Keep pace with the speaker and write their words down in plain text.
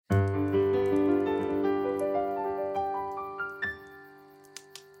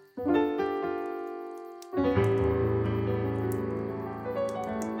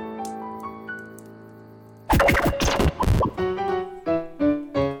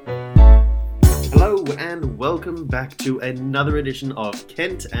and welcome back to another edition of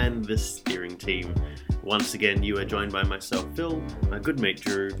Kent and the Steering Team. Once again, you are joined by myself, Phil, my good mate,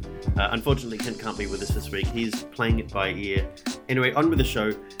 Drew. Unfortunately, Kent can't be with us this week. He's playing it by ear. Anyway, on with the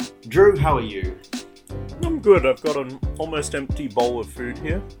show. Drew, how are you? I'm good. I've got an almost empty bowl of food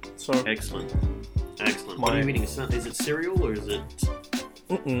here. So Excellent. What are you eating? Is it cereal or is it...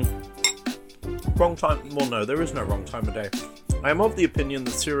 Wrong time. Well, no, there is no wrong time of day. I am of the opinion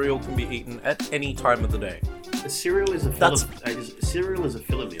that cereal can be eaten at any time of the day. Cereal is a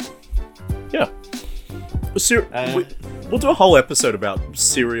filler meal. Yeah. We'll do a whole episode about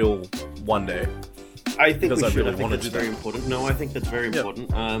cereal one day. I think Because we I should. really I think wanna that's do very that. important. No, I think that's very Yeah. important.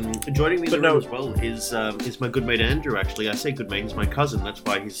 Joining me in But the room no- as well is my good mate Andrew. Actually, I say good mate. He's my cousin. That's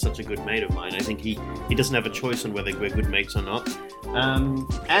why he's such a good mate of mine. I think he doesn't have a choice on whether we're good mates or not.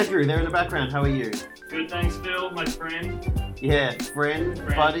 Andrew, there in the background. How are you? Good, thanks, Phil, my friend. Yeah, friend,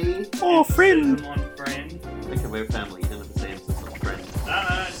 buddy. Oh, friend. Emphasis on friend. Okay, we're family. You don't have to say emphasis on friend.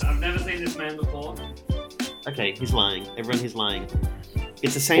 No, I've never seen this man before. Okay, he's lying. Everyone, he's lying.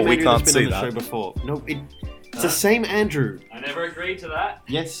 It's the same Well, we Andrew can't that's been on see the that. show before. No, it's the same Andrew. I never agreed to that.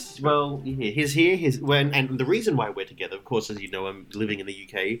 Yes, well, he's here. And the reason why we're together, of course, as you know, I'm living in the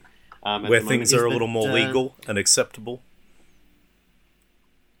UK. At Where the moment, things is are a that, little more legal and acceptable.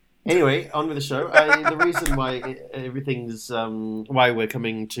 Anyway, on with the show. The reason why everything's why we're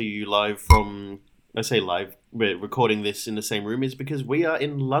coming to you live from, I say live, we're recording this in the same room is because we are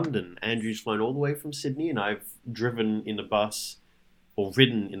in London. Andrew's flown all the way from Sydney, and I've ridden in the bus all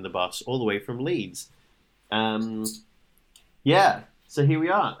the way from Leeds. Yeah. So here we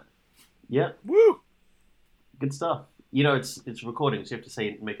are. Yep. Woo! Good stuff. You know, it's recording, so you have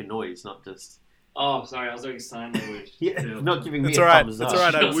to make a noise, not just. Oh, sorry, I was doing sign language. Yeah, Phil. not giving me It's a alright, thumbs it's up.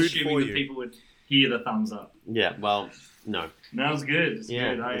 alright, I Just wooed assuming for that you. people would hear the thumbs up. Yeah. Well, no. No, it's good. It's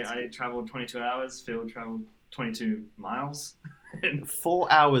Yeah, good. it's- I travelled 22 hours. Phil travelled 22 miles. 4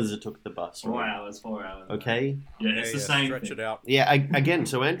 hours it took the bus. 4 right? hours. 4 hours. Okay. Yeah, it's the same Stretch thing. it out. Yeah, again,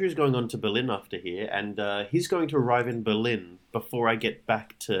 so Andrew's going on to Berlin after here, and he's going to arrive in Berlin before I get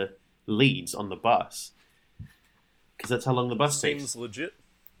back to Leeds on the bus. Because that's how long the bus takes. Seems legit.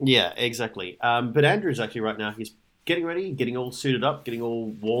 Yeah, exactly. But Andrew's actually right now, he's getting ready, getting all suited up, getting all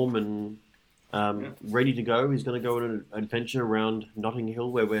warm and ready to go. He's going to go on an adventure around Notting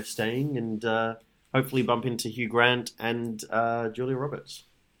Hill where we're staying and hopefully bump into Hugh Grant and Julia Roberts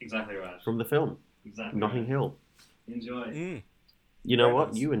Exactly right. from the film Exactly. Notting right. Hill. Enjoy. You know Very what?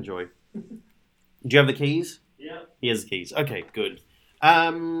 nice. You enjoy. Do you have the keys? Yeah. He has the keys. Okay, good.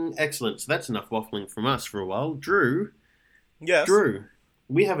 Excellent. So that's enough waffling from us for a while. Drew, Yes.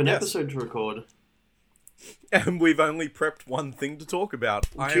 we have an Yes. episode to record. And we've only prepped one thing to talk about.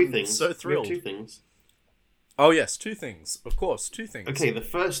 I Two am things. so We have thrilled. two things. Oh yes, two things. Of course, two things. Okay, the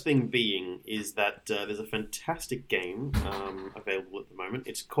first thing being is that there's a fantastic game available at the moment.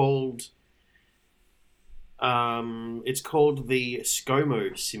 It's called the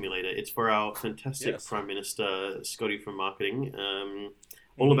ScoMo Simulator. It's for our fantastic Yes. Prime Minister Scotty from marketing.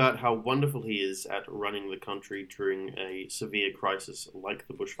 All about how wonderful he is at running the country during a severe crisis like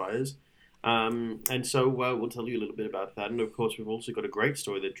the bushfires. And so we'll tell you a little bit about that. And of course, we've also got a great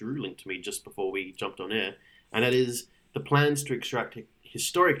story that Drew linked to me just before we jumped on air. And that is the plans to extract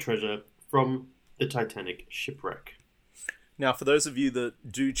historic treasure from the Titanic shipwreck. Now, for those of you that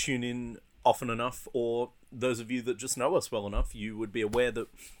do tune in often enough, or those of you that just know us well enough, you would be aware that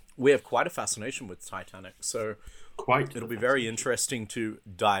we have quite a fascination with Titanic. So Quite. it'll be very interesting to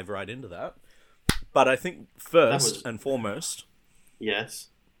dive right into that. But I think first was- and foremost, Yes.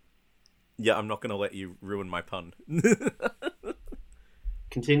 yeah, I'm not going to let you ruin my pun.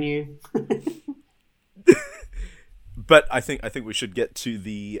 Continue. But I think we should get to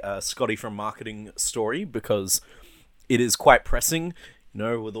the Scotty from marketing story because it is quite pressing. You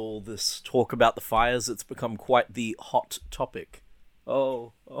know, with all this talk about the fires, it's become quite the hot topic.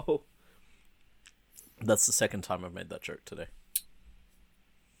 Oh. That's the second time I've made that joke today.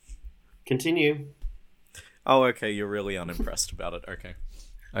 Continue. Oh, okay, you're really unimpressed about it. Okay.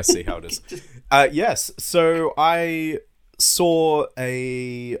 I see how it is. Yes, so I saw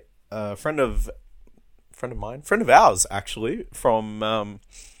a friend of ours, actually, from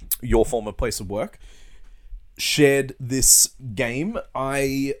your former place of work, shared this game.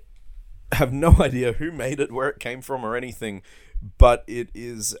 I have no idea who made it, where it came from, or anything, but it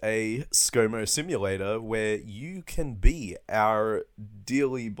is a ScoMo simulator where you can be our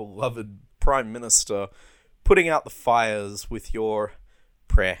dearly beloved Prime Minister putting out the fires with your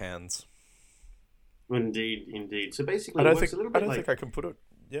prayer hands. Indeed. So basically, I it don't works think a little I bit don't like... think I can put it.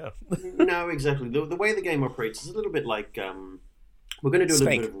 Yeah. No, exactly. The way the game operates is a little bit like... we're going to do a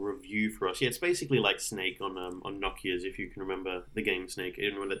Snake. little bit of a review review for us. Yeah, it's basically like Snake on Nokia's, if you can remember the game Snake.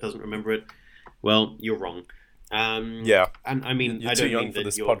 Anyone that doesn't remember it, well, you're wrong. Yeah. And I mean, You're I too don't young mean for that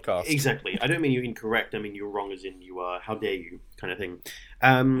this you're podcast. exactly. I don't mean you're incorrect. I mean you're wrong, as in you are. How dare you, kind of thing.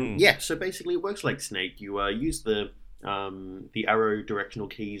 Yeah. So basically, it works like Snake. You use the arrow directional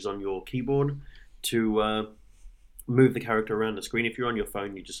keys on your keyboard to move the character around the screen. If you're on your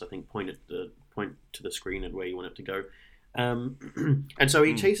phone, you just, I think, point to the screen and where you want it to go. And so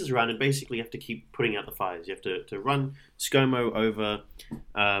he chases around, and basically you have to keep putting out the fires. You have to run ScoMo over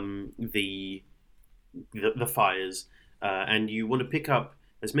the fires, and you want to pick up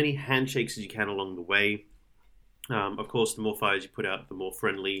as many handshakes as you can along the way. Of course, the more fires you put out, the more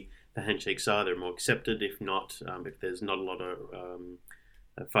friendly the handshakes are. They're more accepted. If not, if there's not a lot of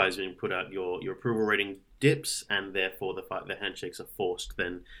fires being put out, your approval rating dips, and therefore the handshakes are forced.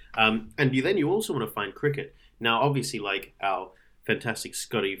 Then, and you also want to find Cricket. Now, obviously, like our fantastic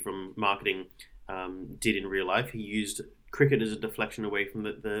Scotty from marketing did in real life, he used Cricket as a deflection away from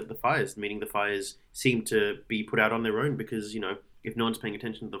the fires, meaning the fires seem to be put out on their own because, if no one's paying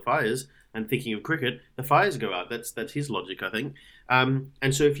attention to the fires and thinking of Cricket, the fires go out. That's his logic, I think.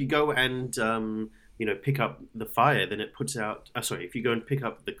 And so if you go and pick up the fire, then it puts out. If you go and pick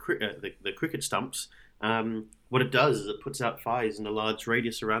up the Cricket stumps, what it does is it puts out fires in a large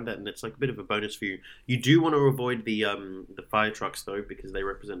radius around that, and it's like a bit of a bonus for you. You do want to avoid the fire trucks though, because they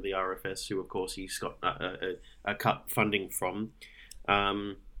represent the RFS, who of course he's got a cut funding from.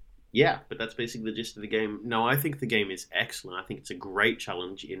 But that's basically the gist of the game. No, I think the game is excellent. I think it's a great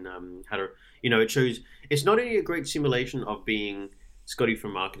challenge in how to, it shows, it's not only a great simulation of being Scotty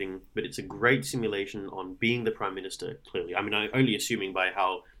from marketing, but it's a great simulation on being the Prime Minister, clearly. I mean, I'm only assuming by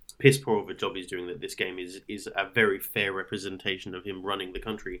how piss poor of a job he's doing that this game is a very fair representation of him running the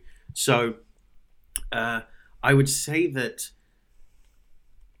country. So I would say that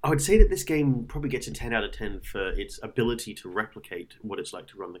this game probably gets a 10 out of 10 for its ability to replicate what it's like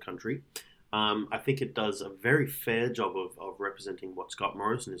to run the country. I think it does a very fair job of representing what Scott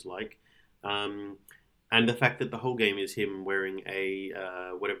Morrison is like. And the fact that the whole game is him wearing a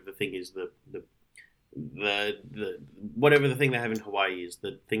whatever the thing is, the whatever the thing they have in Hawaii is,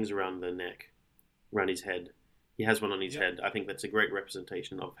 the things around the neck, around his head. He has one on his head. I think that's a great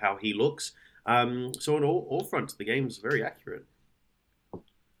representation of how he looks. So on all fronts, the game's very accurate.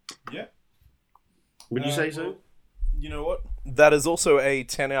 Yeah. Would you say so? Well, you know what? That is also a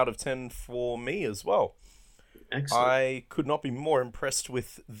 10 out of 10 for me as well. Excellent. I could not be more impressed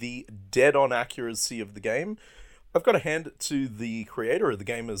with the dead-on accuracy of the game. I've got to hand it to the creator of the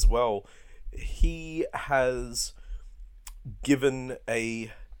game as well. He has given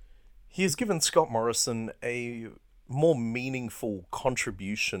Scott Morrison a more meaningful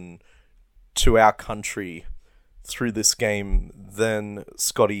contribution to our country through this game than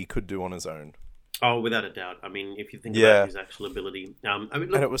Scotty could do on his own. Oh, without a doubt. I mean, if you think about his actual ability, look,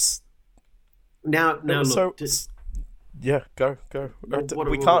 and it was now look. Go. What,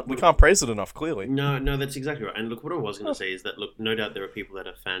 we can't praise it enough. Clearly, no, that's exactly right. And look, what I was going to say is that look, no doubt there are people that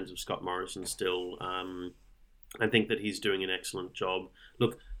are fans of Scott Morrison still. I think that he's doing an excellent job.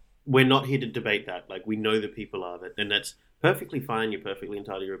 Look, we're not here to debate that. Like, we know that people are that, and that's perfectly fine. You're perfectly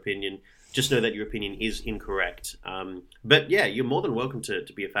entitled to your opinion. Just know that your opinion is incorrect. But yeah, you're more than welcome to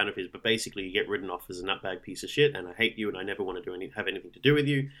be a fan of his. But basically, you get written off as a nutbag piece of shit, and I hate you, and I never want to have anything to do with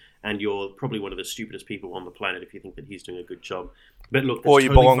you. And you're probably one of the stupidest people on the planet if you think that he's doing a good job. But look, or you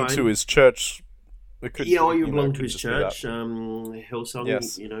totally belong fine. to his church. Or you belong to his church, Hillsong.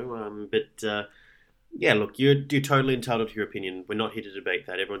 Yes. Yeah, look, you're totally entitled to your opinion. We're not here to debate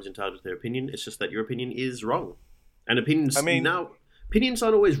that. Everyone's entitled to their opinion. It's just that your opinion is wrong, and opinions. Opinions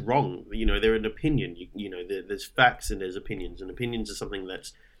aren't always wrong. They're an opinion. There's facts and there's opinions, and opinions are something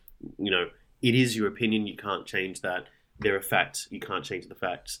that's, it is your opinion. You can't change that. There are facts. You can't change the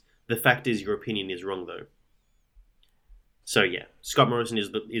facts. The fact is your opinion is wrong, though. So yeah, Scott Morrison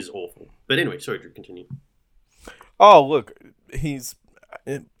is awful. But anyway, sorry, Drew, continue. Oh, look, he's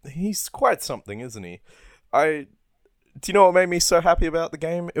quite something, isn't he? Do you know what made me so happy about the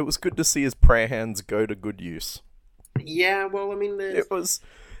game? It was good to see his prayer hands go to good use. Yeah, well, I mean, it was,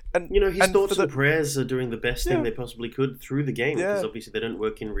 and his thoughts and prayers are doing the best thing they possibly could through the game, because obviously they don't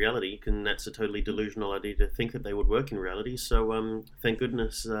work in reality, and that's a totally delusional idea to think that they would work in reality. So, thank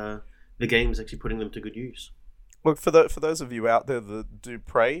goodness the game's actually putting them to good use. Look, for those of you out there that do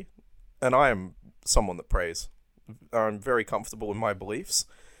pray, and I am someone that prays, I'm very comfortable in my beliefs.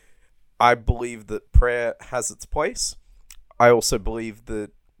 I believe that prayer has its place. I also believe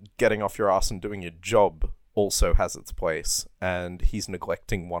that getting off your ass and doing your job also has its place, and he's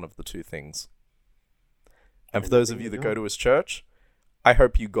neglecting one of the two things. And for those of you that go to his church, I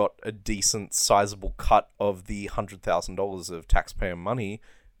hope you got a decent, sizable cut of the $100,000 of taxpayer money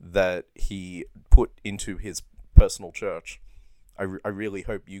that he put into his personal church. I really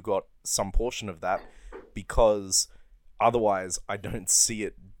hope you got some portion of that, because otherwise I don't see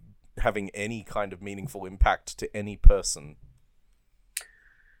it having any kind of meaningful impact to any person.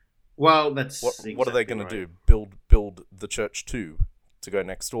 Well, that's what are they going right. to do? Build the church to go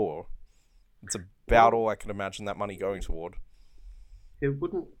next door? It's about all I can imagine that money going toward. It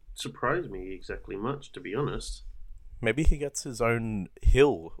wouldn't surprise me exactly much, to be honest. Maybe he gets his own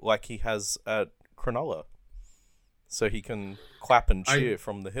hill like he has at Cronulla, so he can clap and cheer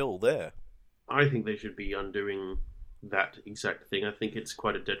from the hill there. I think they should be undoing that exact thing. I think it's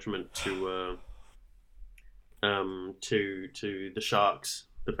quite a detriment to the Sharks,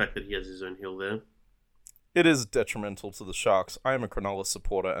 the fact that he has his own hill there. It is detrimental to the Sharks. I am a Cronulla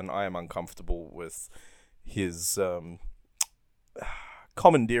supporter, and I am uncomfortable with his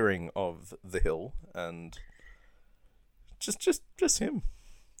commandeering of the hill, and just him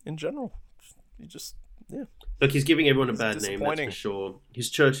in general. Look, he's giving everyone a bad name, that's for sure. His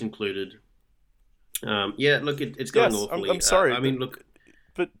church included. Look, it's going awfully. I'm sorry. Look,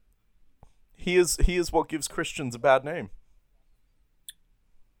 but he is what gives Christians a bad name.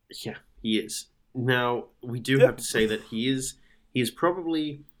 Yeah, he is. Now, we do have to say that he is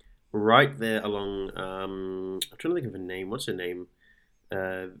probably right there along. I'm trying to think of a name. What's her name?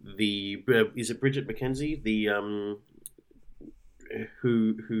 Is it Bridget McKenzie? The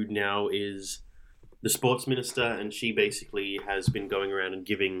who now is the sports minister, and she basically has been going around and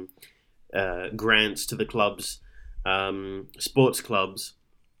giving grants to the clubs, sports clubs,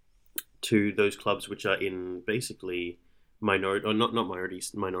 to those clubs which are in basically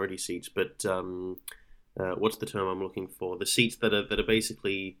minority seats, but what's the term I'm looking for? The seats that are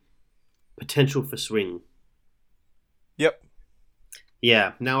basically potential for swing. Yep.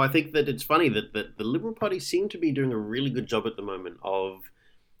 Yeah. Now I think that it's funny that the Liberal Party seem to be doing a really good job at the moment of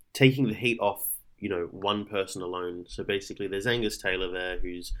taking the heat off, one person alone. So basically, there's Angus Taylor there,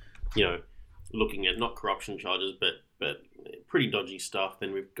 who's, looking at not corruption charges, but pretty dodgy stuff.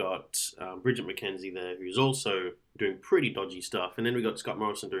 Then we've got Bridget McKenzie there, who's also doing pretty dodgy stuff. And then we've got Scott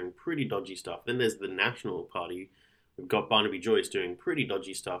Morrison doing pretty dodgy stuff. Then there's the National Party. We've got Barnaby Joyce doing pretty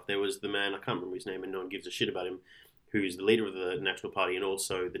dodgy stuff. There was the man, I can't remember his name and no one gives a shit about him, who's the leader of the National Party and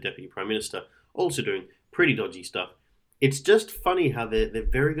also the Deputy Prime Minister, also doing pretty dodgy stuff. It's just funny how they're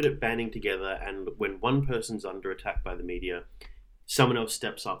very good at banding together, and when one person's under attack by the media, someone else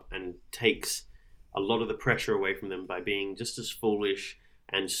steps up and takes a lot of the pressure away from them by being just as foolish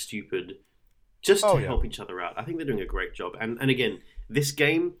and stupid just to help each other out. I think they're doing a great job. And again, this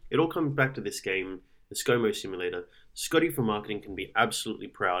game, it all comes back to this game, the ScoMo Simulator. Scotty from Marketing can be absolutely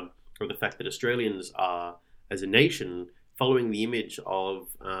proud of the fact that Australians are, as a nation, following the image of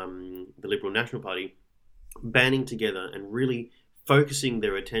the Liberal National Party, banding together and really focusing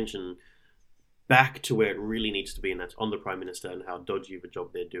their attention back to where it really needs to be, and that's on the Prime Minister and how dodgy of a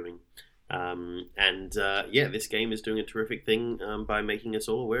job they're doing. This game is doing a terrific thing by making us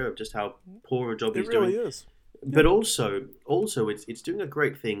all aware of just how poor a job he's doing. It really is. But also it's doing a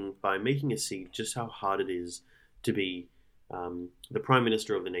great thing by making us see just how hard it is to be the Prime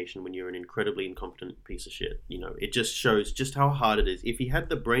Minister of the nation when you're an incredibly incompetent piece of shit. It just shows just how hard it is. If he had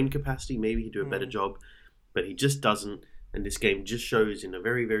the brain capacity, maybe he'd do a better job, but he just doesn't. And this game just shows in a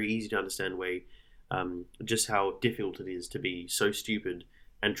very, very easy to understand way just how difficult it is to be so stupid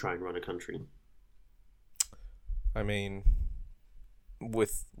and try and run a country. I mean,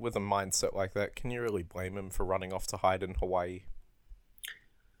 with a mindset like that, can you really blame him for running off to hide in Hawaii?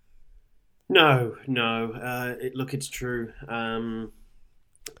 No. Look, it's true.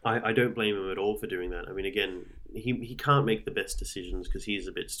 I don't blame him at all for doing that. I mean, again, he can't make the best decisions because he's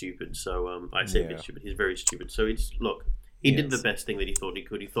a bit stupid. So I say a bit stupid. He's very stupid. So he did the best thing that he thought he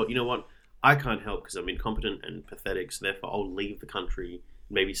could. He thought, you know what? I can't help because I'm incompetent and pathetic. So therefore, I'll leave the country.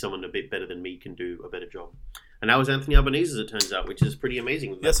 Maybe someone a bit better than me can do a better job. And that was Anthony Albanese, as it turns out, which is pretty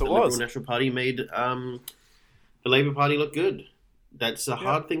amazing. Yes, it was. The Liberal National Party made the Labour Party look good. That's a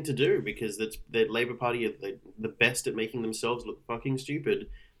hard thing to do because the Labour Party are the best at making themselves look fucking stupid.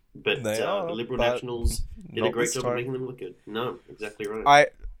 But the Liberal Nationals did a great job of making them look good. No, exactly right.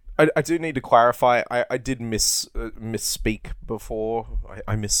 I do need to clarify. I did misspeak before.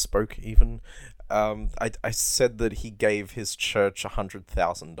 I misspoke even. I said that he gave his church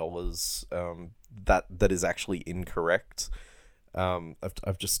 $100,000. That is actually incorrect.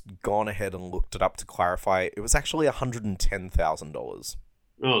 I've just gone ahead and looked it up to clarify. It was actually $110,000.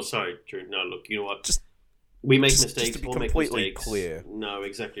 Oh, sorry, Drew. No, look, you know what? We make Just mistakes. to be We'll make completely mistakes. clear. No,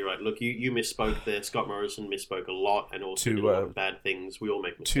 exactly right. Look, you misspoke there. Scott Morrison misspoke a lot, and also did a lot of bad things. We all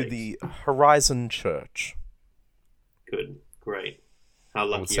make mistakes. To the Horizon Church. Good, great. How I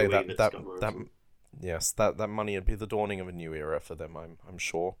would lucky say are we that Scott Morrison? yes, that money would be the dawning of a new era for them. I'm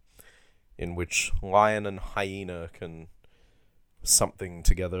sure, in which lion and hyena can something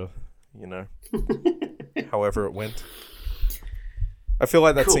together. You know, however it went. I feel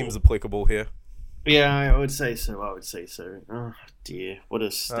like that Cool. seems applicable here. Yeah, I would say so. Oh dear, what a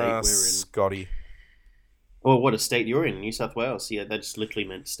state we're in. Scotty. Or what a state you're in, New South Wales. Yeah, that just literally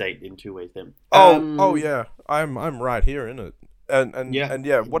meant state in two ways. Then. Oh yeah, I'm right here in it, and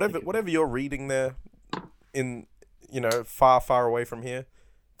Yeah. whatever you're reading there, in far away from here,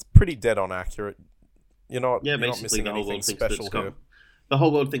 it's pretty dead on accurate. You're not basically missing the whole anything world thinks that special here. the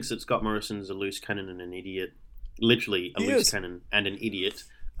whole world thinks that Scott Morrison's a loose cannon and an idiot. Literally a He loose is. cannon and an idiot.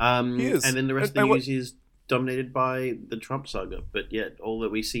 He is. And then the rest of And the news is dominated by the Trump saga. But yet, all that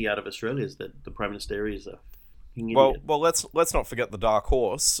we see out of Australia is that the Prime Minister is a fucking idiot. Well, let's not forget the dark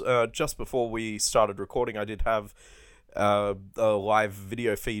horse. Just before we started recording, I did have a live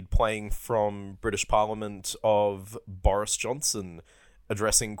video feed playing from British Parliament of Boris Johnson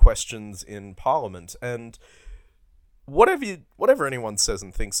addressing questions in Parliament, and whatever anyone says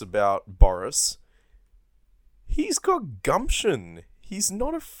and thinks about Boris, he's got gumption. He's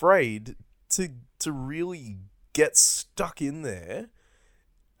not afraid to really get stuck in there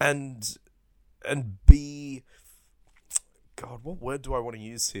and be, God, what word do I want to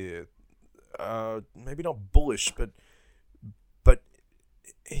use here? Maybe not bullish, but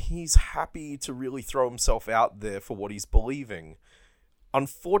he's happy to really throw himself out there for what he's believing.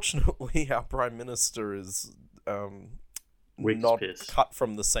 Unfortunately, our Prime Minister is not cut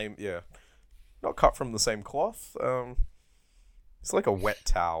from the same cloth. It's like a wet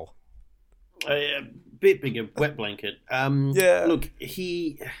towel. A bit bigger, wet blanket. Yeah. Look,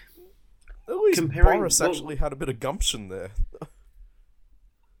 At least Boris actually had a bit of gumption there.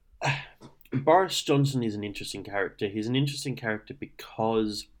 Boris Johnson is an interesting character. He's an interesting character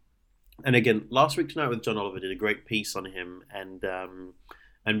because, and again, Last Week Tonight with John Oliver did a great piece on him,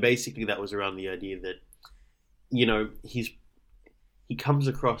 and basically that was around the idea that, he comes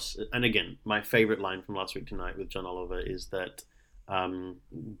across, and again, my favorite line from Last Week Tonight with John Oliver is that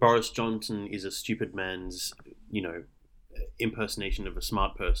Boris Johnson is a stupid man's, impersonation of a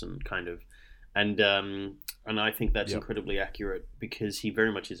smart person, kind of. And I think that's incredibly accurate because he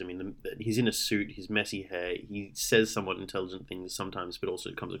very much is. I mean, he's in a suit, he's messy hair, he says somewhat intelligent things sometimes, but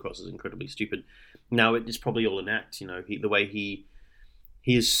also comes across as incredibly stupid. Now, it's probably all an act, the way he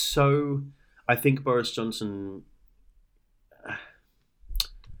is so... I think Boris Johnson...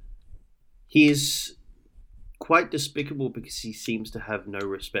 he is quite despicable because he seems to have no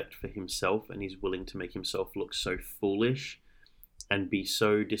respect for himself and he's willing to make himself look so foolish and be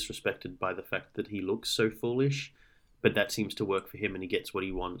so disrespected by the fact that he looks so foolish, but that seems to work for him and he gets what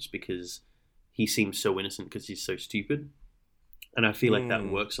he wants because he seems so innocent because he's so stupid. And I feel like that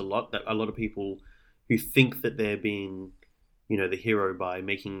works a lot, that a lot of people who think that they're being, the hero by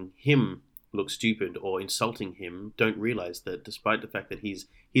making him look stupid or insulting him don't realize that despite the fact that he's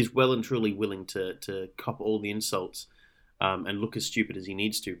well and truly willing to cop all the insults and look as stupid as he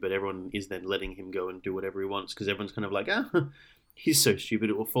needs to, but everyone is then letting him go and do whatever he wants because everyone's kind of like, he's so stupid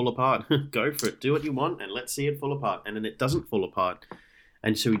it will fall apart. Go for it, do what you want and let's see it fall apart. And then it doesn't fall apart,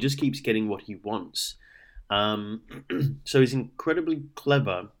 and so he just keeps getting what he wants. So he's incredibly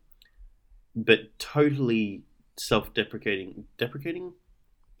clever but totally self-deprecating.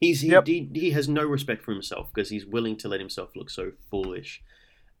 He has no respect for himself because he's willing to let himself look so foolish.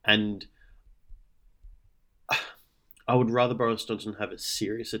 And I would rather Boris Johnson have a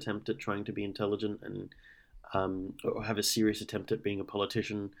serious attempt at trying to be intelligent and or have a serious attempt at being a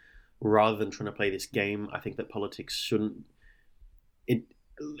politician rather than trying to play this game. I think that politics shouldn't...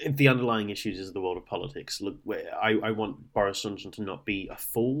 If the underlying issues is the world of politics, look, where I want Boris Johnson to not be a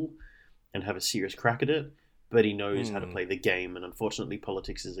fool and have a serious crack at it, but he knows how to play the game, and unfortunately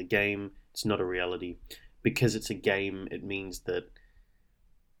politics is a game, it's not a reality. Because it's a game, it means that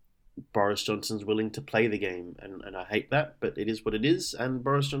Boris Johnson's willing to play the game, and I hate that, but it is what it is, and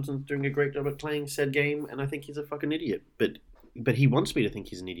Boris Johnson's doing a great job at playing said game, and I think he's a fucking idiot. But he wants me to think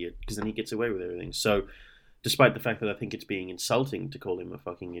he's an idiot, because then he gets away with everything. So, despite the fact that I think it's being insulting to call him a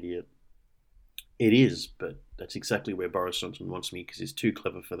fucking idiot, it is, but that's exactly where Boris Johnson wants me, because he's too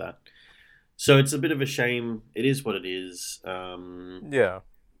clever for that. So it's a bit of a shame. It is what it is. Yeah.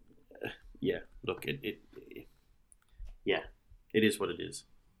 Look, it is what it is.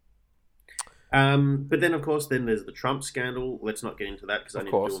 But then, of course, then there's the Trump scandal. Let's not get into that because I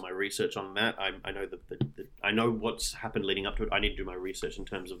need to do all my research on that. I know that I know what's happened leading up to it. I need to do my research in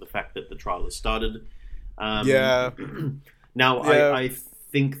terms of the fact that the trial has started. Yeah. Now, Yeah. I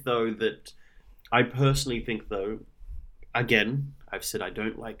think, though, that I personally think, though, again, I've said I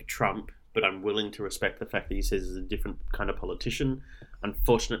don't like Trump, but I'm willing to respect the fact that he says he's a different kind of politician.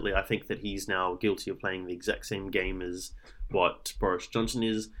 Unfortunately, I think that he's now guilty of playing the exact same game as what Boris Johnson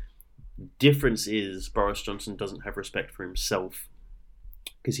is. Difference is Boris Johnson doesn't have respect for himself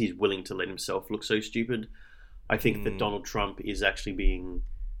because he's willing to let himself look so stupid. I think that Donald Trump is actually being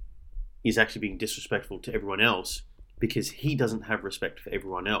disrespectful to everyone else because he doesn't have respect for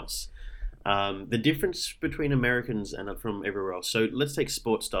everyone else. The difference between Americans and from everywhere else. So let's take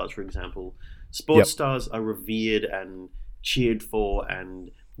sports stars, for example. Sports stars are revered and cheered for and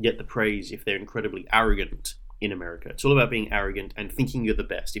get the praise if they're incredibly arrogant in America. It's all about being arrogant and thinking you're the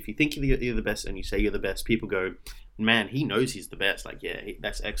best. If you think you're the best and you say you're the best, people go, man, he knows he's the best. Like, yeah,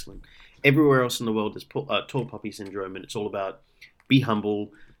 that's excellent. Everywhere else in the world is tall poppy syndrome, and it's all about be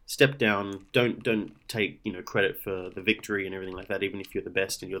humble, step down, don't take credit for the victory and everything like that, even if you're the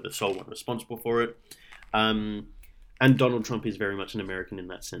best and you're the sole one responsible for it. And Donald Trump is very much an American in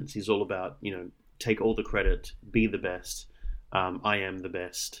that sense. He's all about take all the credit, be the best. I am the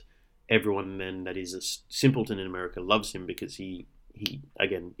best. Everyone then that is a simpleton in America loves him because he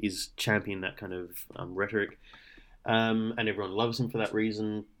again is champion that kind of rhetoric, and everyone loves him for that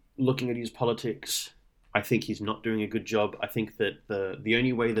reason. Looking at his politics, I think he's not doing a good job. I think that the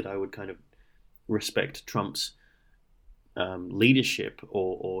only way that I would kind of respect Trump's leadership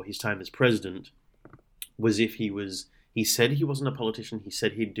or his time as president was if he said he wasn't a politician. He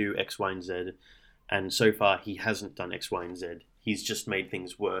said he'd do X, Y, and Z, and so far he hasn't done X, Y, and Z. He's just made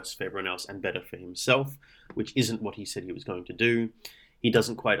things worse for everyone else and better for himself, which isn't what he said he was going to do. He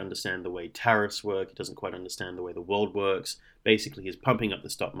doesn't quite understand the way tariffs work. He doesn't quite understand the way the world works. Basically, he's pumping up the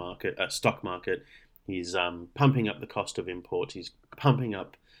stock market. He's pumping up the cost of imports. He's pumping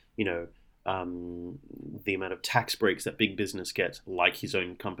up, the amount of tax breaks that big business gets, like his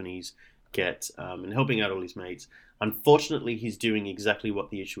own companies get, and helping out all his mates. Unfortunately, he's doing exactly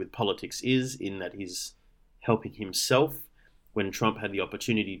what the issue with politics is, in that he's helping himself when Trump had the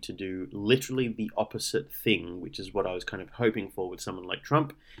opportunity to do literally the opposite thing, which is what I was kind of hoping for with someone like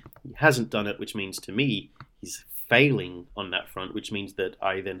Trump. He hasn't done it, which means to me he's failing on that front, which means that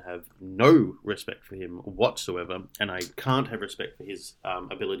I then have no respect for him whatsoever, and I can't have respect for his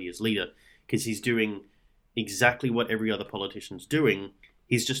ability as leader, because he's doing exactly what every other politician's doing.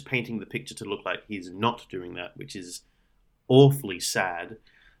 He's just painting the picture to look like he's not doing that, which is awfully sad.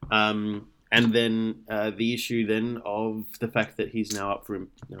 And then the issue then of the fact that he's now up for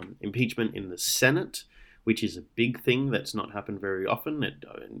impeachment in the Senate, which is a big thing that's not happened very often.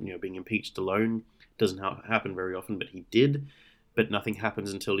 Being impeached alone doesn't happen very often, but he did. But nothing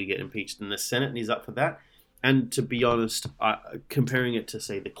happens until you get impeached in the Senate, and he's up for that. And to be honest, comparing it to,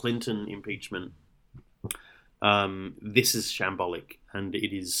 say, the Clinton impeachment, this is shambolic, and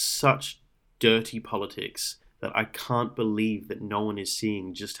it is such dirty politics that I can't believe that no one is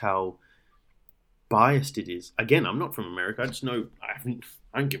seeing just how biased it is. Again, I'm not from America. I just know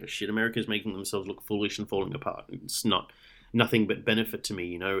I don't give a shit. America's making themselves look foolish and falling apart. It's nothing but benefit to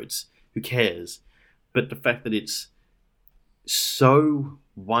me. It's who cares. But the fact that it's so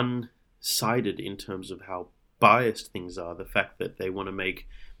one-sided in terms of how biased things are, the fact that they want to make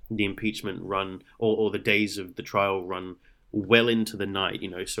the impeachment run or the days of the trial run well into the night,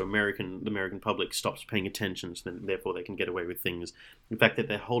 so the American public stops paying attention, so then therefore they can get away with things. The fact that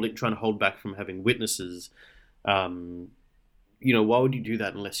they're trying to hold back from having witnesses, why would you do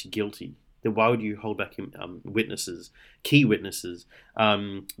that unless you're guilty? Then why would you hold back witnesses, key witnesses?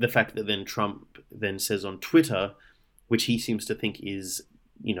 The fact that then Trump then says on Twitter, which he seems to think is,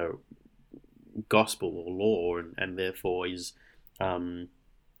 gospel or law, and therefore is,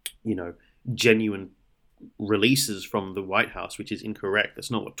 genuine releases from the White House, which is incorrect.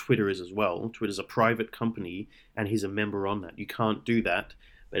 That's not what Twitter is as well. Twitter's a private company, and he's a member on that. You can't do that.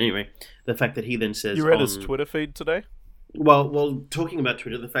 But anyway, the fact that he then says... You read his Twitter feed today? Well, talking about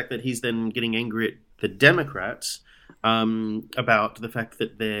Twitter, the fact that he's then getting angry at the Democrats about the fact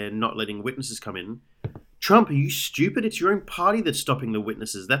that they're not letting witnesses come in. Trump, are you stupid? It's your own party that's stopping the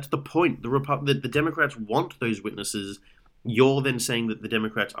witnesses. That's the point. The Democrats want those witnesses. You're then saying that the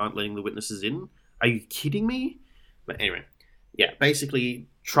Democrats aren't letting the witnesses in? Are you kidding me? But anyway, yeah, basically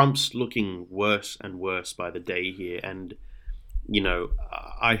Trump's looking worse and worse by the day here. And,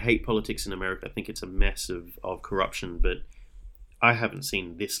 I hate politics in America. I think it's a mess of corruption, but I haven't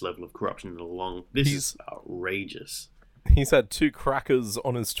seen this level of corruption in a long... This is outrageous. He's had 2 crackers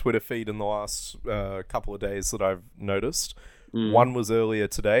on his Twitter feed in the last couple of days that I've noticed. One was earlier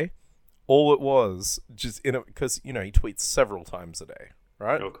today. All it was, just because, he tweets several times a day,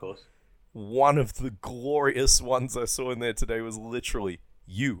 right? Of course. One of the glorious ones I saw in there today was literally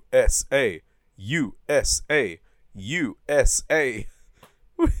USA, USA, USA.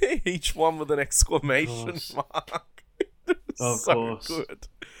 Each one with an exclamation mark. Of So course. good.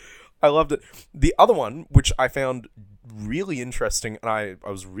 I loved it. The other one, which I found really interesting, and I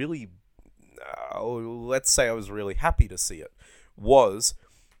was really, let's say I was really happy to see it, was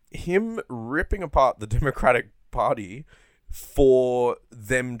him ripping apart the Democratic Party for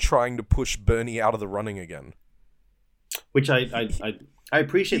them trying to push Bernie out of the running again. Which I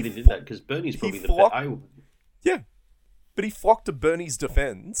appreciate they did that, because Bernie's probably the best. Yeah. But he flocked to Bernie's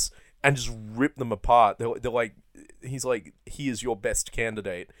defense and just ripped them apart. They're like, he's like, he is your best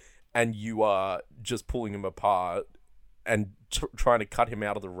candidate, and you are just pulling him apart and trying to cut him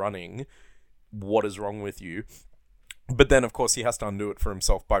out of the running. What is wrong with you? But then, of course, he has to undo it for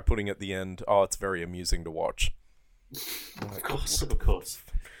himself by putting at the end, "Oh, it's very amusing to watch." Of course.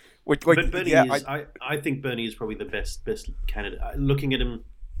 Like, But Bernie yeah, is. I think Bernie is probably the best candidate. Looking at him,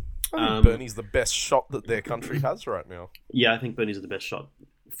 I think Bernie's the best shot that their country has right now. yeah, I think Bernie's the best shot.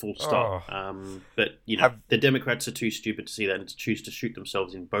 Full stop. But the Democrats are too stupid to see that and to choose to shoot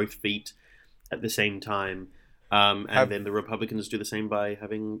themselves in both feet at the same time. Then the Republicans do the same by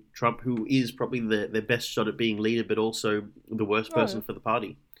having Trump, who is probably their best shot at being leader, but also the worst person for the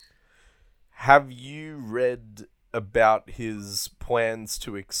party. Have you read about his plans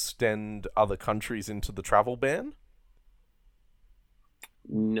to extend other countries into the travel ban?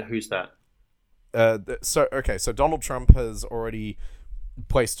 No, who's that? So Donald Trump has already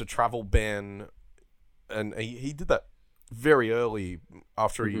placed a travel ban, and he did that very early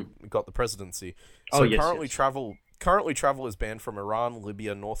after he got the presidency. So currently travel is banned from Iran,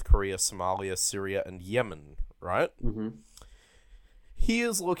 Libya, North Korea, Somalia, Syria, and Yemen, right? Mm-hmm. He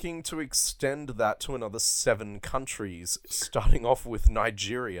is looking to extend that to another 7 countries, starting off with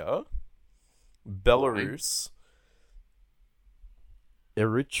Nigeria, Belarus,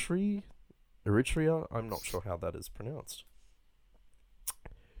 Eritrea, I'm not sure how that is pronounced,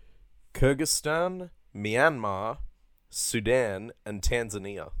 Kyrgyzstan, Myanmar, Sudan, and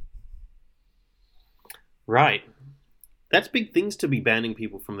Tanzania. Right. That's big things to be banning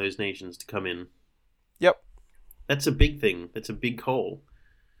people from those nations to come in. Yep. That's a big thing. That's a big call.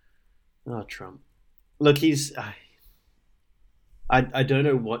 Oh, Trump. Look, he's... I don't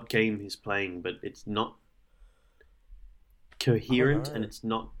know what game he's playing, but it's not coherent and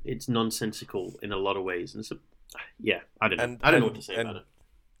it's nonsensical in a lot of ways. And I don't know. I don't know what to say about it.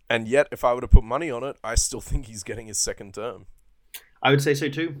 And yet, if I were to put money on it, I still think he's getting his second term. I would say so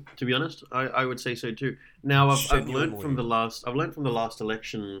too. To be honest, I would say so too. Now, I've learned from the last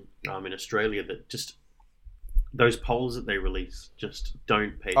election in Australia that just those polls that they release just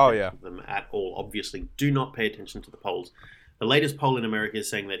don't pay attention to them at all. Obviously, do not pay attention to the polls. The latest poll in America is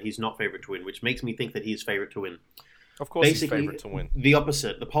saying that he's not favourite to win, which makes me think that he's favourite to win. Of course, basically, he's favourite to win. The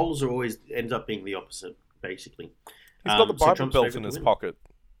opposite. The polls are always end up being the opposite. Basically, he's got the Bible Belt in his pocket.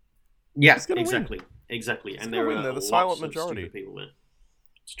 Yeah, exactly. And they're the silent majority. People there.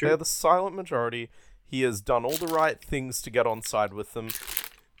 It's true. They're the silent majority. He has done all the right things to get on side with them.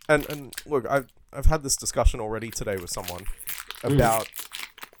 And look, I've had this discussion already today with someone about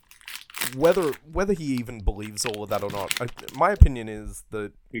whether he even believes all of that or not. My opinion is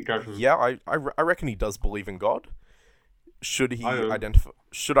that I reckon he does believe in God. Should he identify?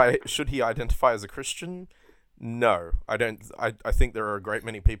 Should he identify as a Christian? No, I don't. I think there are a great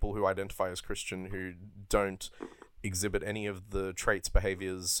many people who identify as Christian who don't exhibit any of the traits,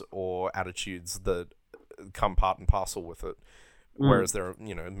 behaviors, or attitudes that come part and parcel with it. Whereas there are,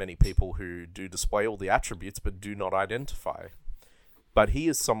 many people who do display all the attributes but do not identify. But he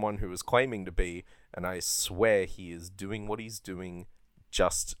is someone who is claiming to be, and I swear he is doing what he's doing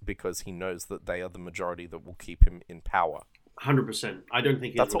just because he knows that they are the majority that will keep him in power. 100%. I don't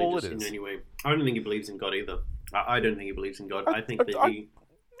think he's That's all religious it is. in any way. I don't think he believes in God either. I don't think he believes in God. I think he's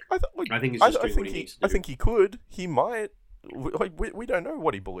just doing what he needs to do. I think he could. He might. We don't know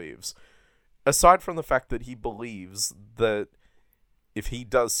what he believes. Aside from the fact that he believes that if he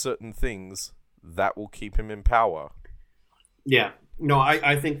does certain things, that will keep him in power. Yeah. No,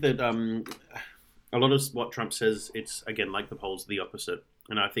 I think that a lot of what Trump says, it's, again, like the polls, the opposite.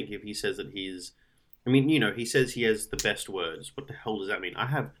 And I think if he says that he's... he says he has the best words. What the hell does that mean?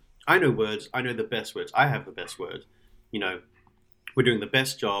 I know words. I know the best words. I have the best words. We're doing the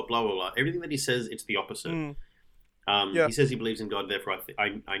best job, blah, blah, blah. Everything that he says, it's the opposite. He says he believes in God. Therefore,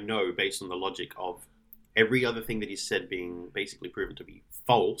 I know, based on the logic of every other thing that he's said being basically proven to be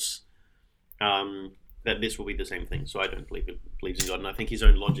false, that this will be the same thing. So I don't believe it believes in God, and I think his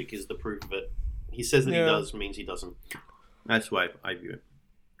own logic is the proof of it. He says that he does means he doesn't. That's why I view it.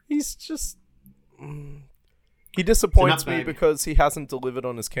 He's just... He disappoints me bag. because he hasn't delivered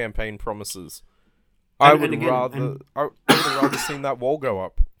on his campaign promises. I would have rather seen that wall go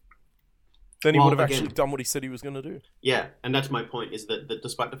up. Then he would have actually done what he said he was going to do. Yeah, and that's my point, is that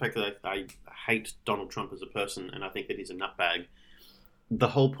despite the fact that I hate Donald Trump as a person, and I think that he's a nutbag, the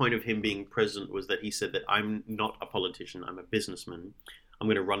whole point of him being president was that he said that I'm not a politician, I'm a businessman. I'm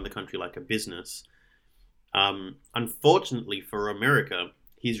going to run the country like a business. Unfortunately for America,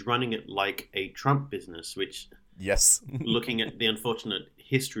 he's running it like a Trump business, which, yes, looking at the unfortunate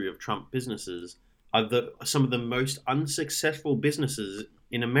history of Trump businesses, are some of the most unsuccessful businesses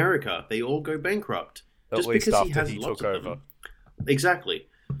in America. They all go bankrupt. At least after he took over. Exactly.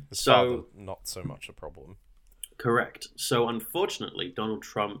 His father, not so much a problem. Correct. So unfortunately, Donald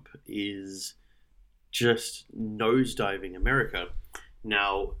Trump is just nosediving America.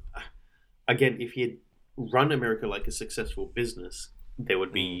 Now, again, if he had run America like a successful business, there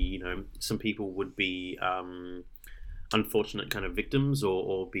would be, some people would be unfortunate kind of victims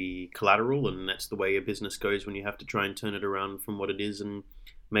or be collateral, and that's the way a business goes when you have to try and turn it around from what it is and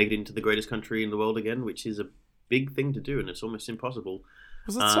make it into the greatest country in the world again, which is a big thing to do, and it's almost impossible.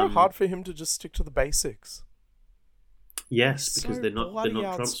 Was it so hard for him to just stick to the basics? Yes, because they're not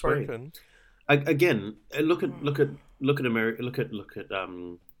Trump's way. Again, look at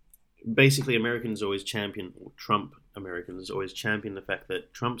America. Basically, Americans always champion Americans always champion the fact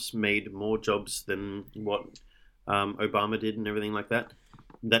that Trump's made more jobs than what Obama did and everything like that.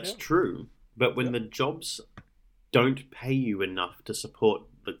 That's true, but when the jobs don't pay you enough to support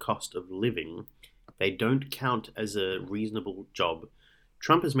the cost of living, they don't count as a reasonable job.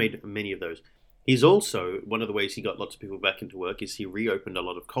 Trump has made many of those. He's also, one of the ways he got lots of people back into work is he reopened a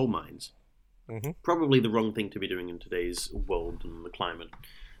lot of coal mines. Mm-hmm. Probably the wrong thing to be doing in today's world and the climate.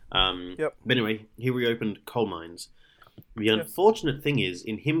 But anyway, he reopened coal mines. The unfortunate thing is,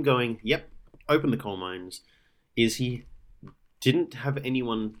 in him going, open the coal mines, is he didn't have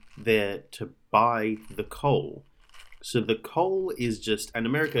anyone there to buy the coal. So the coal is just, and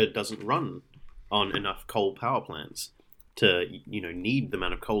America doesn't run on enough coal power plants to, need the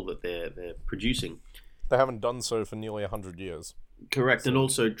amount of coal that they're producing. They haven't done so for nearly 100 years. Correct, and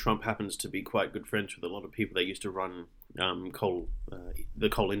also Trump happens to be quite good friends with a lot of people that used to run the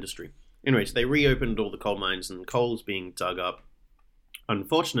coal industry. Anyways, they reopened all the coal mines and coal's being dug up.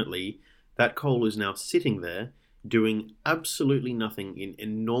 Unfortunately, that coal is now sitting there doing absolutely nothing in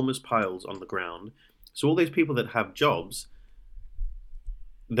enormous piles on the ground. So all these people that have jobs,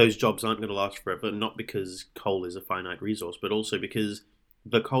 those jobs aren't going to last forever, not because coal is a finite resource, but also because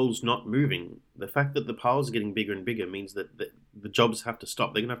the coal's not moving. The fact that the piles are getting bigger and bigger means that the jobs have to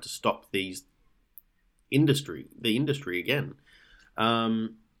stop. They're going to have to stop the industry again.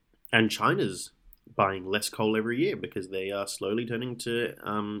 And China's buying less coal every year because they are slowly turning to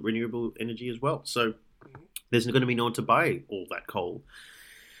renewable energy as well. So there's going to be no one to buy all that coal.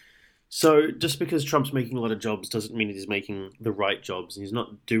 So just because Trump's making a lot of jobs doesn't mean he's making the right jobs. He's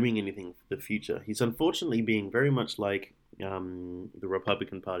not doing anything for the future. He's unfortunately being very much like the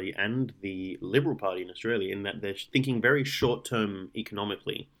Republican Party and the Liberal Party in Australia, in that they're thinking very short-term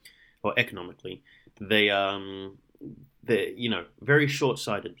economically. They're very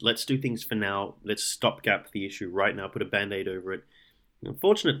short-sighted. Let's do things for now. Let's stopgap the issue right now. Put a Band-Aid over it. The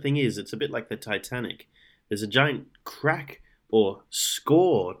unfortunate thing is, it's a bit like the Titanic. There's a giant crack or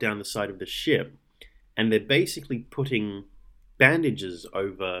score down the side of the ship, and they're basically putting bandages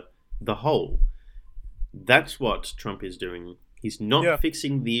over the hole. That's what Trump is doing. He's not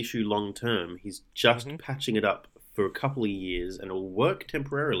fixing the issue long term. He's just patching it up for a couple of years, and it'll work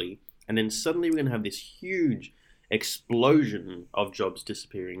temporarily, and then suddenly we're going to have this huge explosion of jobs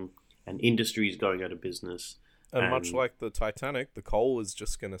disappearing and industries going out of business. And much like the Titanic, the coal is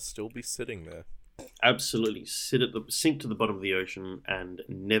just going to still be sitting there. Absolutely. Sink to the bottom of the ocean and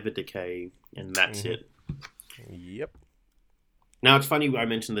never decay, and that's it. Yep. Now, it's funny I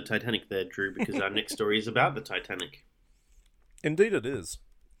mentioned the Titanic there, Drew, because our next story is about the Titanic. Indeed it is.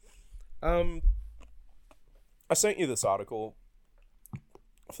 I sent you this article.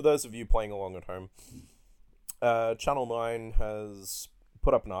 For those of you playing along at home, Channel 9 has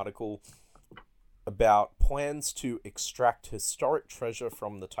put up an article about plans to extract historic treasure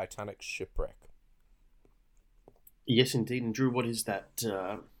from the Titanic shipwreck. Yes, indeed. And Drew, what is that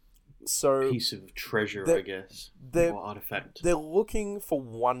piece of treasure, I guess, or artifact? They're looking for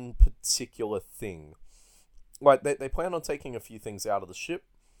one particular thing. Like, they plan on taking a few things out of the ship,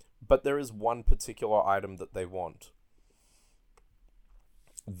 But there is one particular item that they want.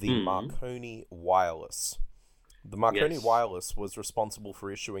 The Marconi Wireless. The Marconi Wireless was responsible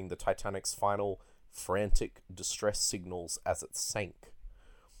for issuing the Titanic's final frantic distress signals as it sank.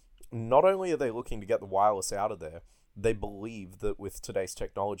 Not only are they looking to get the wireless out of there, they believe that with today's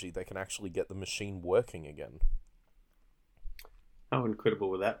technology, they can actually get the machine working again. How incredible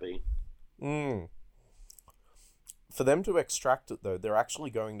would that be? For them to extract it, though, they're actually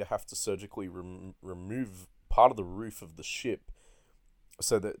going to have to surgically remove part of the roof of the ship,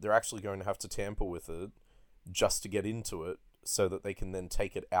 so that they're actually going to have to tamper with it just to get into it, so that they can then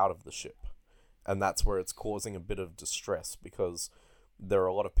take it out of the ship. And that's where it's causing a bit of distress, because there are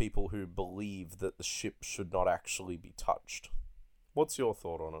a lot of people who believe that the ship should not actually be touched. What's your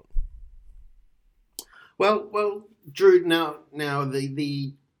thought on it? Well, Drew. Now,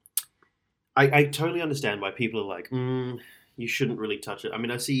 I totally understand why people are like, you shouldn't really touch it. I mean,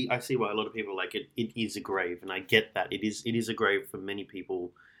 I see why a lot of people are like it. It is a grave, and I get that. It is a grave for many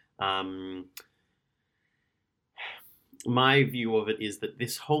people. My view of it is that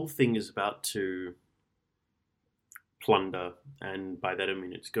this whole thing is about to plunder, and by that I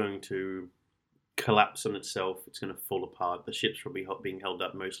mean it's going to collapse on itself. It's going to fall apart. The ship's probably being held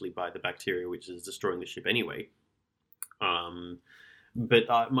up mostly by the bacteria, which is destroying the ship anyway.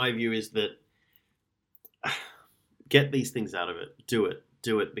 But my view is that get these things out of it. Do it,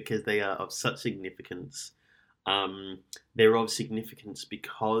 because they are of such significance. They're of significance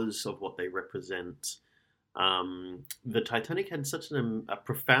because of what they represent. The Titanic had such a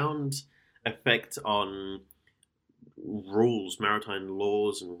profound effect on rules, maritime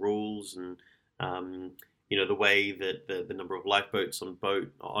laws and rules, and the way that the number of lifeboats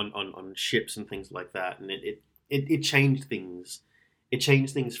on ships and things like that, and it changed things. It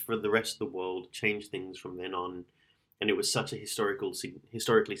changed things for the rest of the world. Changed things from then on, and it was such a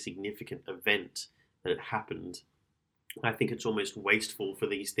historically significant event that it happened. I think it's almost wasteful for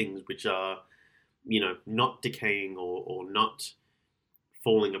these things which are, not decaying or not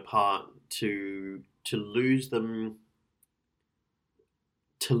falling apart to lose them.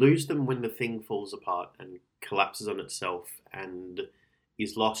 To lose them when the thing falls apart and collapses on itself and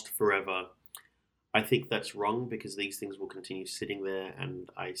is lost forever, I think that's wrong, because these things will continue sitting there,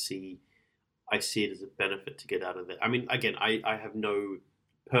 and I see it as a benefit to get out of there. I mean, again, I have no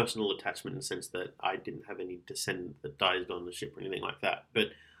personal attachment in the sense that I didn't have any descendant that died on the ship or anything like that, but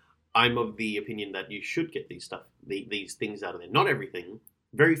I'm of the opinion that you should get these things out of there. Not everything,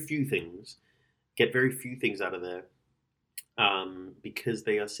 very few things. Get very few things out of there. Because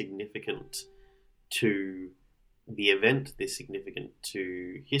they are significant to the event, they're significant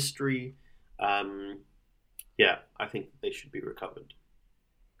to history. I think they should be recovered.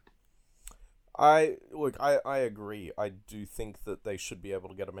 I agree. I do think that they should be able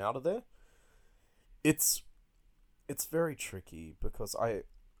to get them out of there. It's very tricky, because I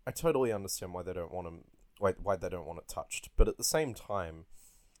totally understand why they don't want them, why they don't want it touched. But at the same time,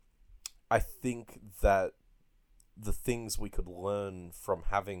 I think that the things we could learn from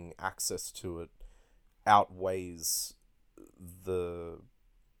having access to it outweighs the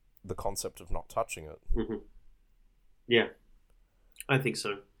concept of not touching it. Mm-hmm. Yeah, I think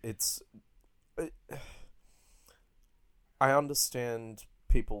so. I understand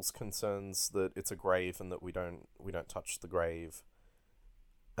people's concerns that it's a grave and that we don't touch the grave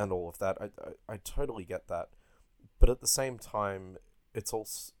and all of that. I totally get that, but at the same time,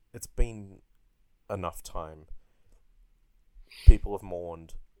 it's been enough time. People have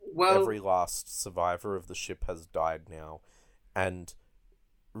mourned. Well, every last survivor of the ship has died now, and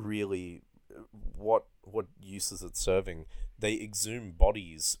really, what use is it serving? They exhume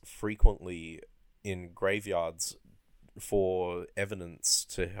bodies frequently in graveyards for evidence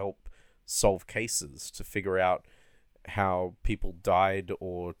to help solve cases, to figure out how people died,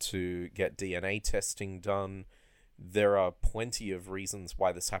 or to get DNA testing done. There are plenty of reasons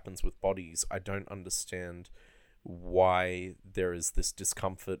why this happens with bodies. I don't understand why there is this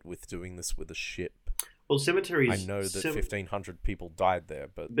discomfort with doing this with a ship. Well, cemeteries... I know that 1,500 people died there,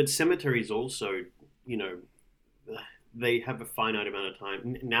 But cemeteries also, they have a finite amount of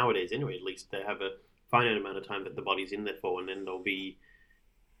time, nowadays anyway, at least, they have a finite amount of time that the body's in there for, and then they'll be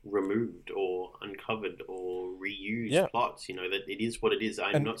removed or uncovered or reused plots, that it is what it is.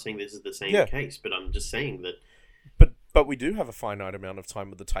 I'm not saying this is the same case, but I'm just saying that... But we do have a finite amount of time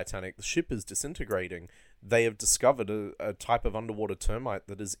with the Titanic. The ship is disintegrating. They have discovered a type of underwater termite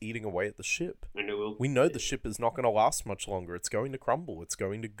that is eating away at the ship. We know the ship is not going to last much longer. It's going to crumble. It's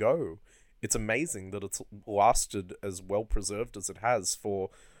going to go. It's amazing that it's lasted as well preserved as it has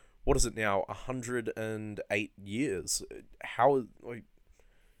for, what is it now, 108 years?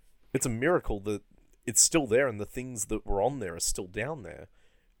 it's a miracle that it's still there and the things that were on there are still down there.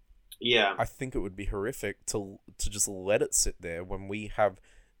 Yeah. I think it would be horrific to just let it sit there when we have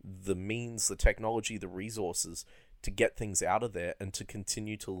the means, the technology, the resources to get things out of there and to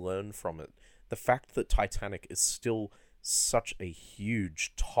continue to learn from it. The fact that Titanic is still such a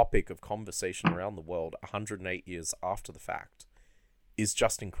huge topic of conversation around the world 108 years after the fact is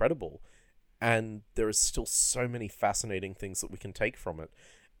just incredible. And there is still so many fascinating things that we can take from it.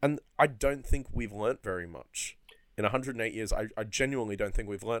 And I don't think we've learnt very much. In 108 years, I genuinely don't think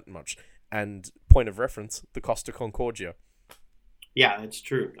we've learnt much. And point of reference, the Costa Concordia. Yeah, it's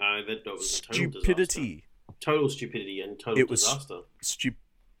true. That was a total stupidity. Disaster. Total stupidity and total disaster.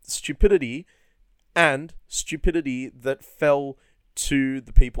 Stupidity, and stupidity that fell to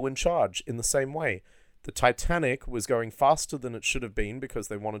the people in charge in the same way. The Titanic was going faster than it should have been because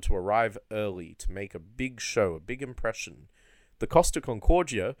they wanted to arrive early to make a big show, a big impression. The Costa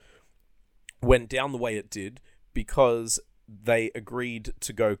Concordia went down the way it did because they agreed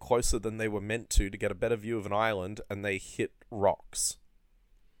to go closer than they were meant to get a better view of an island, and they hit rocks.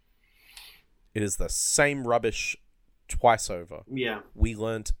 It is the same rubbish twice over. Yeah. We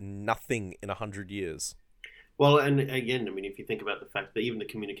learned nothing in 100 years. Well, and again, I mean, if you think about the fact that even the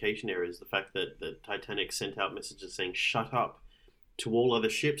communication errors, the fact that the Titanic sent out messages saying "shut up" to all other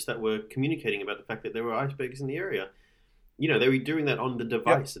ships that were communicating about the fact that there were icebergs in the area. You know, they were doing that on the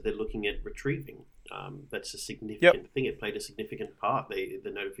device that they're looking at retrieving. That's a significant thing. It played a significant part.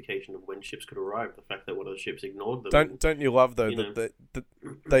 The notification of when ships could arrive, the fact that one of the ships ignored them. Don't you love, though, that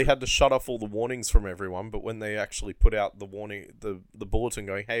they had to shut off all the warnings from everyone, but when they actually put out the warning, the bulletin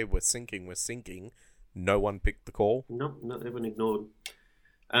going, "Hey, we're sinking," no one picked the call? No, everyone ignored.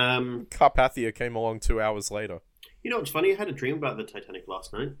 Carpathia came along 2 hours later. You know what's funny? I had a dream about the Titanic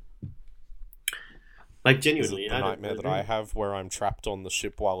last night. Like, genuinely. Is it the nightmare that I have where I'm trapped on the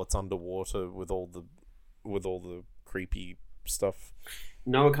ship while it's underwater with all the creepy stuff?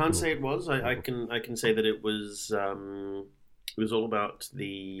 No, I can't say it was. I can say that it was all about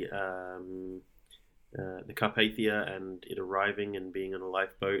the Carpathia and it arriving and being on a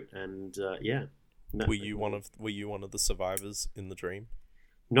lifeboat, and yeah. No. Were you one of the survivors in the dream?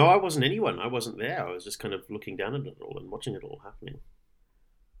 No, I wasn't anyone. I wasn't there. I was just kind of looking down at it all and watching it all happening.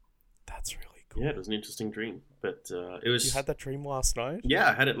 That's really cool. Yeah, it was an interesting dream, but it was. You had that dream last night? Yeah,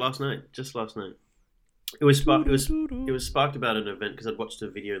 I had it last night. Just last night. It was sparked about an event because I'd watched a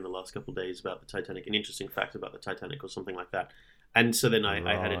video in the last couple of days about the Titanic, an interesting fact about the Titanic or something like that, and so then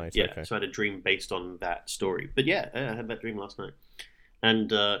I had it. Yeah, okay. So I had a dream based on that story. But yeah, I had that dream last night,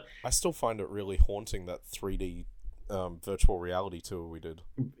 and I still find it really haunting, that 3D virtual reality tour we did.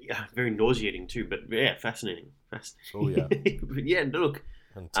 Yeah, very nauseating too, but yeah, fascinating. Oh yeah. But yeah, look.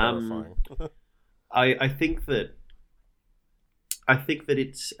 And terrifying. I think that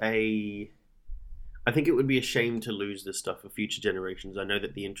it's I think it would be a shame to lose this stuff for future generations. I know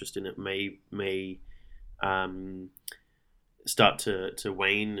that the interest in it may start to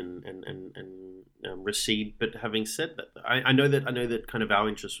wane and recede. But having said that, I know that kind of our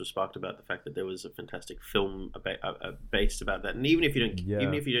interest was sparked about the fact that there was a fantastic film based about that. And even if you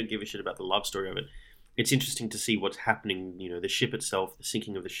don't give a shit about the love story of it, it's interesting to see what's happening. You know, the ship itself, the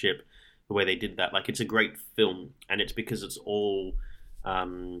sinking of the ship, the way they did that. Like, it's a great film, and it's because it's all.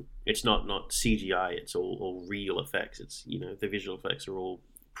 It's not CGI. It's all real effects. It's, you know, the visual effects are all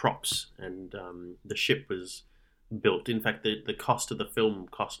props, and the ship was built. In fact, the cost of the film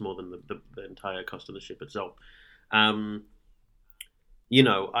cost more than the entire cost of the ship itself. You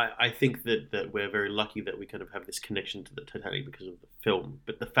know, I think that we're very lucky that we kind of have this connection to the Titanic because of the film.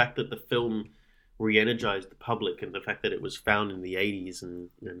 But the fact that the film re-energized the public, and the fact that it was found in the 80s and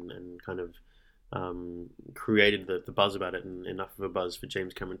kind of created the buzz about it, and enough of a buzz for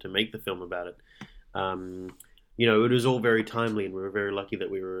James Cameron to make the film about it. You know, it was all very timely, and we were very lucky that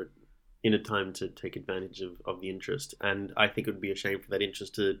we were in a time to take advantage of the interest. And I think it would be a shame for that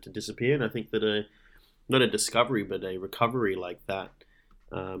interest to disappear. And I think that not a discovery, but a recovery like that,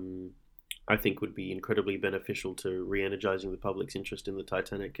 I think would be incredibly beneficial to re-energizing the public's interest in the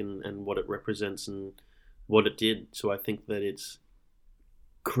Titanic and what it represents and what it did. So I think that it's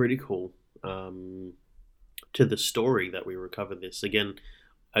critical to the story that we recover this. Again,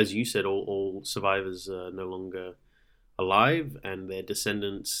 as you said, all survivors are no longer alive, and their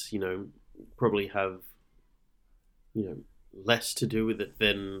descendants, you know, probably have, you know, less to do with it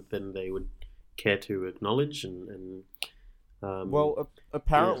than they would care to acknowledge. And well,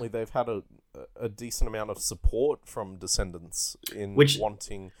 apparently they've had a decent amount of support from descendants in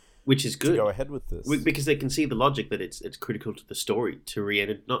wanting which is to good. go ahead with this. Because they can see the logic that it's critical to the story to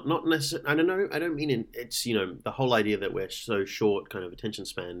re-edit. Not necessarily. I don't know. I don't mean it's the whole idea that we're so short kind of attention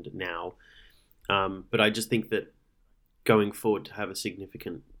span now. But I just think that going forward to have a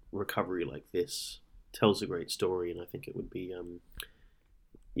significant recovery like this tells a great story, and I think it would be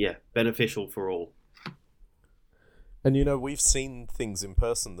beneficial for all. And we've seen things in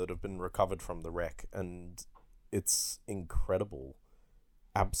person that have been recovered from the wreck, and it's incredible.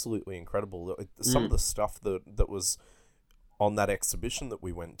 Absolutely incredible. Some of the stuff that was on that exhibition that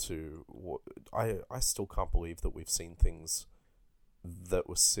we went to, I still can't believe that we've seen things that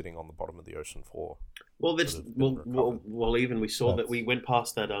were sitting on the bottom of the ocean floor. Well, even we saw that we went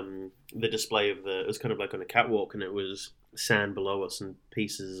past that the display of it was kind of like on a catwalk, and it was sand below us and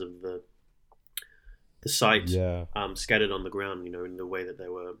pieces of the site scattered on the ground, in the way that they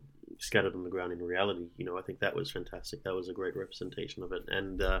were scattered on the ground in reality. I think that was fantastic. That was a great representation of it.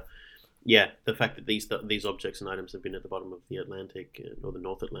 And the fact that these objects and items have been at the bottom of the Atlantic or the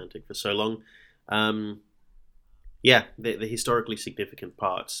North Atlantic for so long, they're historically significant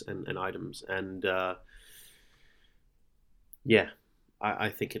parts and items. And I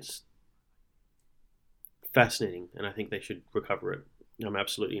think it's fascinating, and I think they should recover it. I'm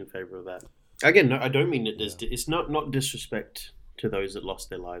absolutely in favor of that. Again, no, I don't mean it's not disrespect to those that lost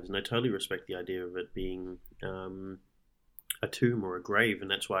their lives, and I totally respect the idea of it being a tomb or a grave, and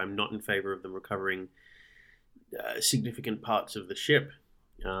that's why I'm not in favor of them recovering significant parts of the ship.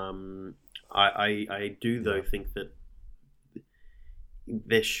 I do though think that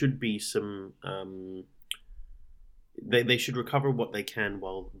there should be some. They should recover what they can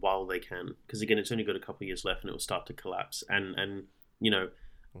while they can, because again, it's only got a couple of years left, and it will start to collapse. And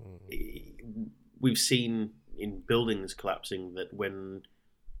we've seen in buildings collapsing that when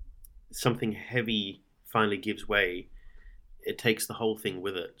something heavy finally gives way, it takes the whole thing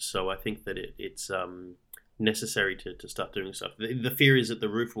with it. So I think that it's necessary to start doing stuff. The fear is that the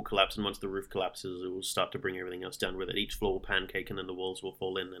roof will collapse, and once the roof collapses, it will start to bring everything else down with it. Each floor will pancake, and then the walls will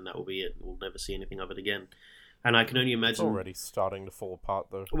fall in, and that will be it. We'll never see anything of it again. And I can only imagine... It's already starting to fall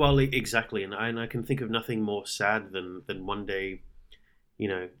apart, though. Well, exactly. And I can think of nothing more sad than one day,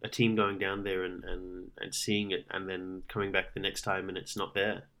 a team going down there and seeing it, and then coming back the next time and it's not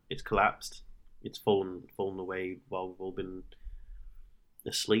there. It's collapsed. It's fallen away while we've all been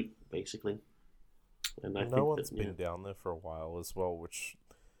asleep, basically. And I think one's been down there for a while as well, which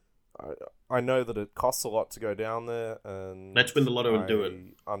I know that it costs a lot to go down there, and that's when the Lotto would do it.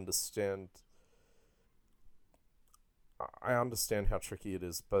 I understand how tricky it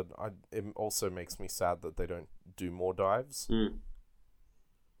is, but it also makes me sad that they don't do more dives.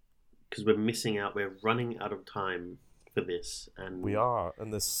 Because we're missing out. We're running out of time for this, and we are,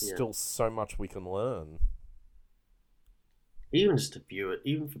 and there's still so much we can learn. Even just to view it,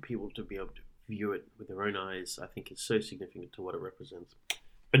 even for people to be able to view it with their own eyes, I think it's so significant to what it represents.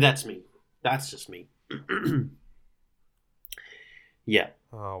 But that's me. That's just me. Yeah.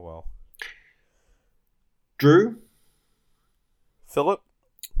 Oh well. Drew. Philip.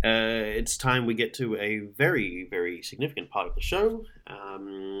 It's time we get to a very, very significant part of the show.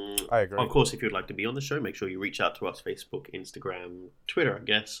 I agree. Of course, if you'd like to be on the show, make sure you reach out to us. Facebook, Instagram, Twitter, I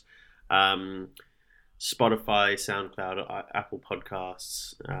guess. Spotify, SoundCloud, Apple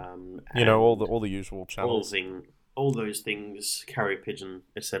Podcasts. All the usual channels. All those things, Carrier Pigeon,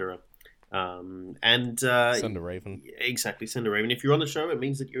 etc. Send a raven. Exactly, send a raven. If you're on the show, it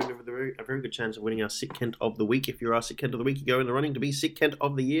means that you're in a very good chance of winning our Sick Kent of the Week. If you're our Sick Kent of the Week, you go in the running to be Sick Kent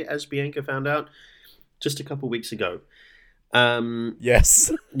of the Year, as Bianca found out just a couple weeks ago.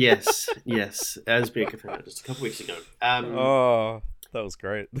 Yes. yes, as Bianca found out just a couple weeks ago. That was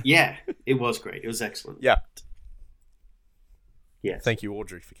great. Yeah, it was great. It was excellent. Yeah. Yes. Thank you,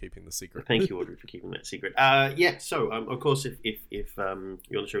 Audrey, for keeping the secret. Thank you, Audrey, for keeping that secret. So, of course, if you're on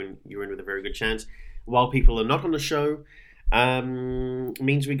the show, you're in with a very good chance. While people are not on the show,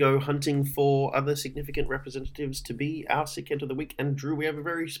 means we go hunting for other significant representatives to be our Sick Kent of the Week. And, Drew, we have a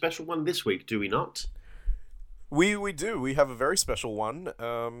very special one this week, do we not? We do. We have a very special one.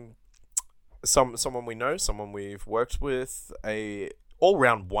 Someone we know, someone we've worked with, a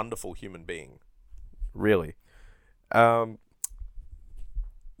all-round wonderful human being. Really.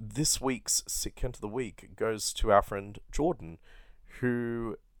 This week's Sick Kent of the Week goes to our friend Jordan,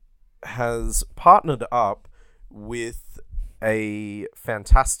 who has partnered up with a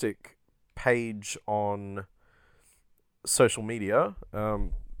fantastic page on social media,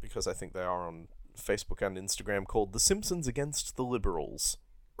 because I think they are on Facebook and Instagram, called The Simpsons Against the Liberals.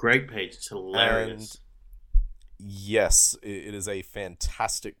 Great page. It's hilarious. And yes, it is a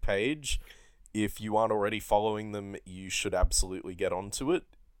fantastic page. If you aren't already following them, you should absolutely get onto it.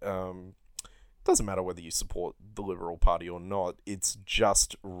 doesn't matter whether you support the Liberal Party or not. It's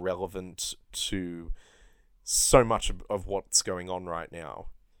just relevant to so much of what's going on right now.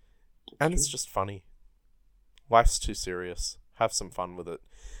 And it's just funny. Life's too serious. Have some fun with it.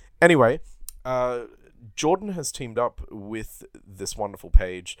 Anyway, Jordan has teamed up with this wonderful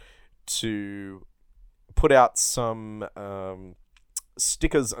page to put out some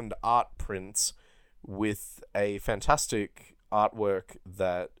stickers and art prints with a fantastic artwork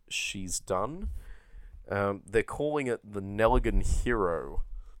that she's done. They're calling it the Nelligan Hero,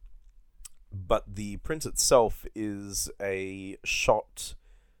 but the print itself is a shot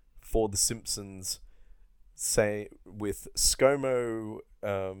for The Simpsons, say, with ScoMo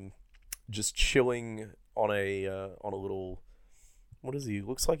just chilling on a little, what is he?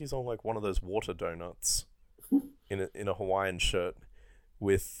 Looks like he's on like one of those water donuts in a Hawaiian shirt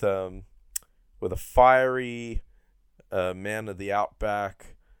with a fiery man of the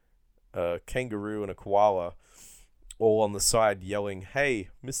outback, a kangaroo and a koala, all on the side yelling, "Hey,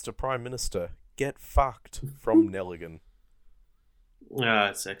 Mr. Prime Minister, get fucked," from Nelligan. Ah,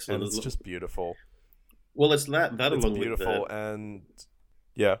 it's excellent. And it's just beautiful. Well, it's that It's along beautiful, with that. and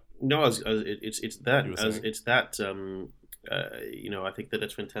yeah. No, it's that. You were saying? It's that. I think that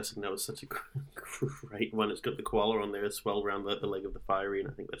it's fantastic. And that was such a great one. It's got the koala on there as well around the leg of the fiery, and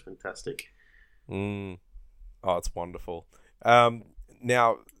I think that's fantastic. Oh, it's wonderful.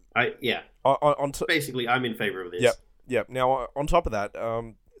 Now, basically, I'm in favor of this. Yep. Now, on top of that,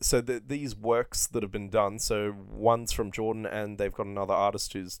 so these works that have been done, so one's from Jordan, and they've got another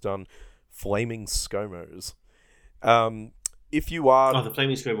artist who's done Flaming ScoMos. If you are... the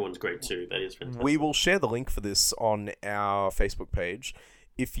Flaming ScoMo one's great too. That is fantastic. We will share the link for this on our Facebook page.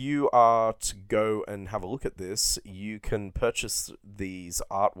 If you are to go and have a look at this, you can purchase these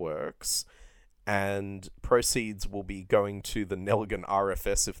artworks, and proceeds will be going to the Nelligan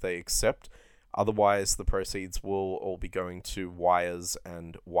RFS if they accept. Otherwise, the proceeds will all be going to Wires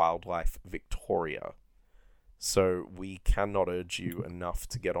and Wildlife Victoria. So we cannot urge you enough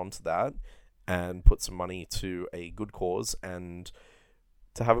to get onto that and put some money to a good cause and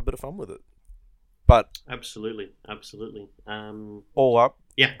to have a bit of fun with it. But absolutely. All up.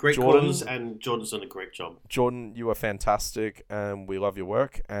 Yeah, great Jordan, cause, and Jordan's done a great job. Jordan, you are fantastic, and we love your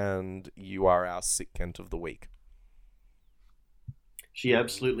work, and you are our Sick Kent of the week. She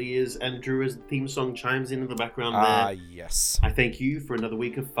absolutely is. And Drew, as the theme song chimes in the background there. Ah, yes. I thank you for another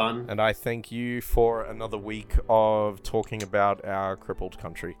week of fun. And I thank you for another week of talking about our crippled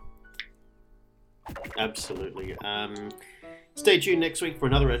country. Absolutely. Stay tuned next week for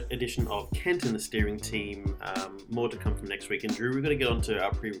another edition of Kent and the Steering Team. More to come from next week. And Drew, we're going to get on to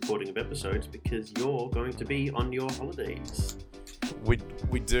our pre-recording of episodes because you're going to be on your holidays. We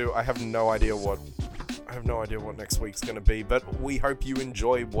do. I have no idea what next week's going to be, but we hope you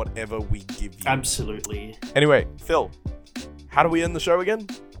enjoy whatever we give you. Absolutely. Anyway, Phil, how do we end the show again?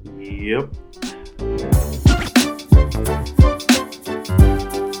 Yep.